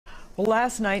Well,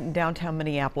 last night in downtown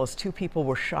Minneapolis, two people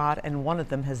were shot and one of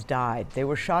them has died. They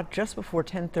were shot just before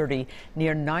 10:30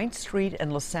 near 9th Street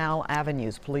and LaSalle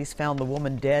Avenues. Police found the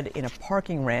woman dead in a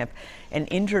parking ramp. An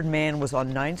injured man was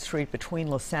on 9th Street between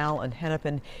LaSalle and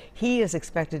Hennepin. He is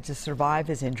expected to survive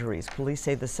his injuries. Police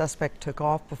say the suspect took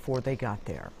off before they got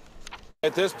there.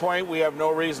 At this point, we have no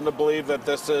reason to believe that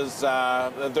there's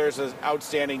an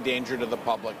outstanding danger to the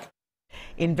public.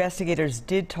 Investigators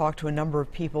did talk to a number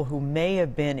of people who may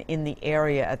have been in the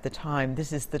area at the time.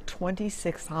 This is the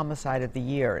 26th homicide of the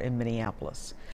year in Minneapolis.